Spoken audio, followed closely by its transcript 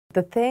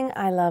The thing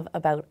I love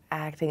about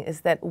acting is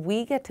that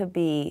we get to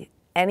be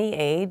any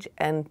age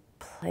and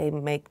play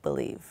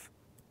make-believe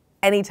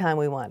anytime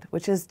we want,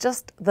 which is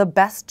just the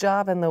best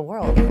job in the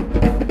world.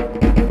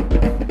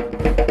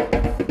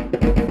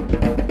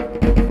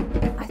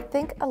 I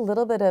think a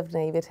little bit of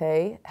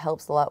naivete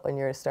helps a lot when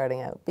you're starting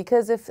out,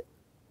 because if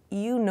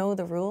you know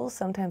the rules,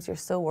 sometimes you're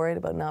so worried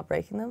about not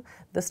breaking them.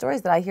 The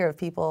stories that I hear of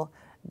people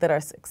that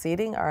are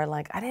succeeding are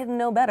like, I didn't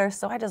know better,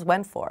 so I just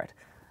went for it.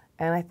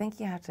 And I think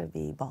you have to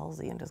be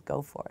ballsy and just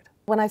go for it.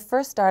 When I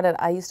first started,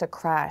 I used to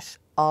crash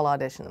all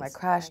auditions. I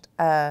crashed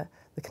the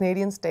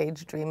Canadian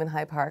stage Dream in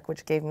High Park,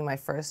 which gave me my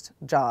first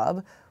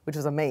job, which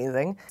was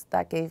amazing.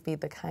 That gave me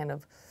the kind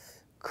of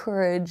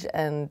courage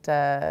and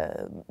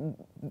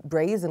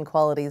brazen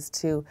qualities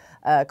to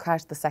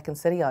crash the Second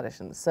City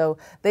auditions. So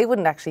they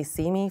wouldn't actually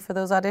see me for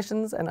those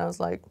auditions, and I was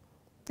like,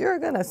 you're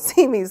gonna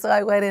see me. So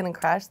I went in and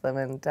crashed them,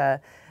 and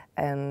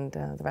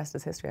the rest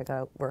is history. I got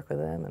to work with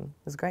them, and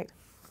it was great.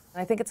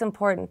 I think it's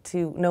important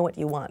to know what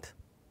you want.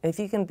 If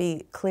you can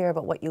be clear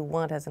about what you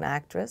want as an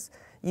actress,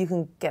 you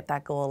can get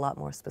that goal a lot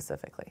more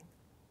specifically.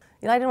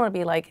 You know, I didn't want to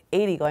be like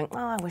 80 going, oh,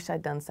 I wish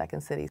I'd done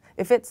Second City.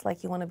 If it's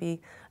like you want to be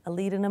a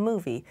lead in a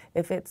movie,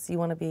 if it's you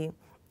want to be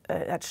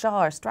at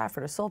Shaw or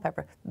Stratford or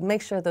Soulpepper,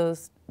 make sure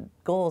those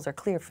goals are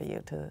clear for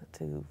you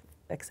to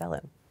excel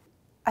in.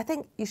 I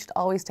think you should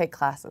always take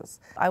classes.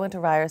 I went to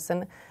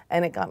Ryerson,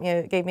 and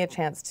it gave me a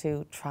chance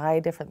to try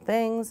different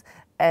things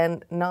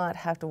and not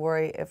have to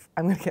worry if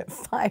I'm going to get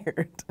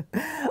fired.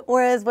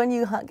 Whereas when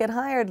you get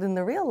hired in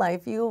the real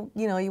life, you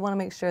want to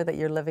make sure that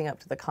you're living up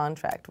to the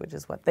contract, which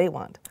is what they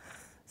want.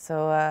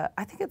 So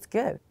I think it's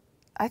good.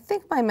 I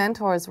think my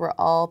mentors were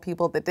all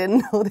people that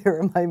didn't know they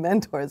were my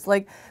mentors.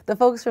 Like the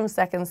folks from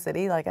Second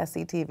City, like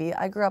SCTV,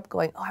 I grew up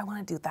going, oh, I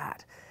want to do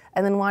that.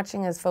 And then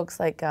watching as folks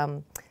like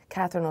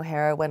Catherine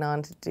O'Hara went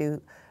on to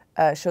do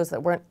shows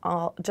that weren't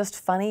all just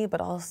funny,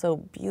 but also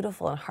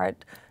beautiful and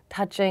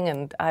heart-touching,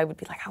 and I would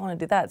be like, I want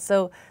to do that.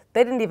 So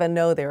they didn't even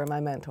know they were my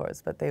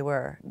mentors, but they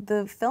were.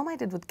 The film I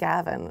did with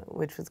Gavin,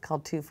 which was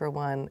called 2 for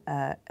 1,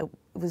 it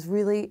was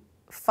really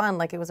fun.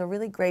 Like, it was a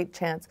really great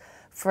chance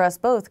for us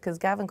both, because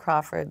Gavin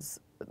Crawford's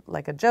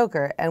like a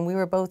joker, and we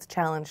were both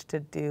challenged to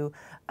do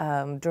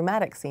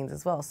dramatic scenes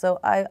as well. So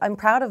I'm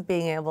proud of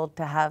being able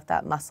to have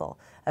that muscle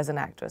as an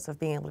actress, of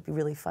being able to be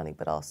really funny,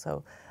 but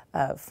also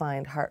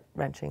find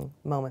heart-wrenching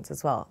moments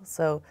as well.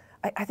 So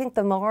I think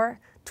the more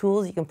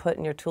tools you can put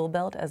in your tool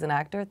belt as an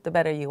actor, the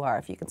better you are.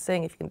 If you can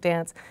sing, if you can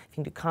dance, if you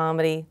can do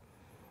comedy,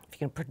 if you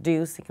can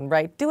produce, you can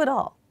write, do it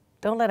all.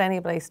 Don't let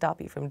anybody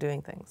stop you from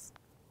doing things.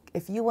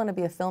 If you want to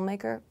be a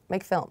filmmaker,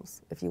 make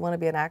films. If you want to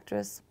be an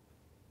actress,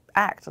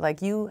 act.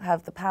 Like, you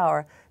have the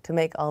power to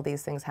make all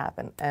these things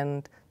happen,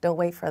 and don't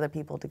wait for other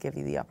people to give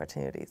you the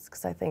opportunities,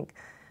 because I think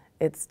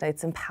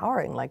it's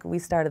empowering. Like, we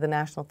started the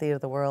National Theatre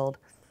of the World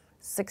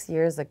 6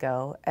 years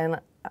ago, and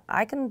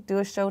I can do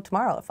a show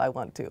tomorrow if I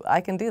want to.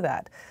 I can do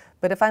that.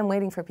 But if I'm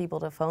waiting for people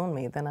to phone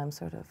me, then I'm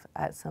sort of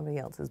at somebody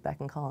else's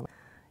beck and call.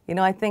 You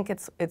know, I think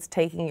it's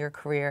taking your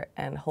career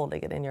and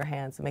holding it in your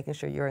hands and making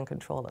sure you're in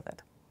control of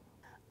it.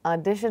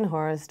 Audition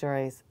horror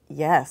stories.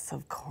 Yes,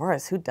 of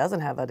course. Who doesn't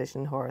have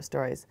audition horror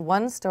stories?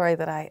 One story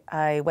that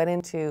I went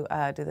into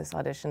do this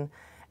audition,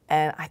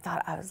 and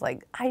I was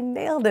like, I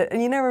nailed it. And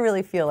you never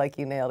really feel like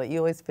you nailed it. You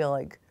always feel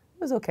like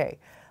it was okay.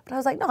 But I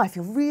was like, no, I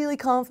feel really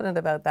confident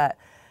about that.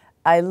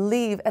 I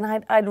leave, and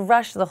I'd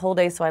rushed the whole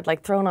day, so I'd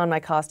like thrown on my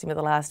costume at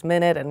the last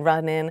minute and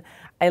run in.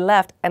 I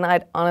left, and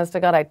honest to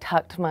God, I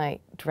tucked my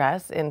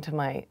dress into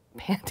my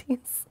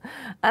panties,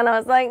 and I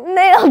was like,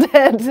 nailed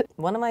it!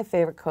 One of my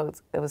favorite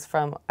quotes, it was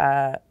from,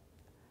 I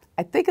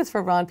think it's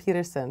from Ron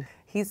Peterson.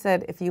 He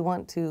said, if you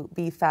want to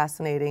be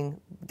fascinating,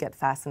 get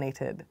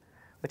fascinated,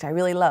 which I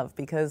really love,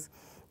 because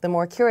the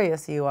more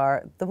curious you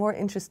are, the more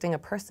interesting a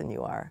person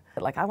you are.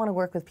 Like, I want to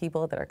work with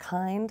people that are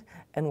kind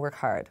and work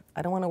hard.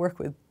 I don't want to work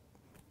with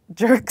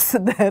jerks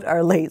that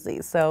are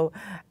lazy. So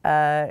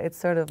it's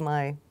sort of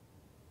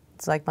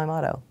it's like my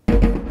motto.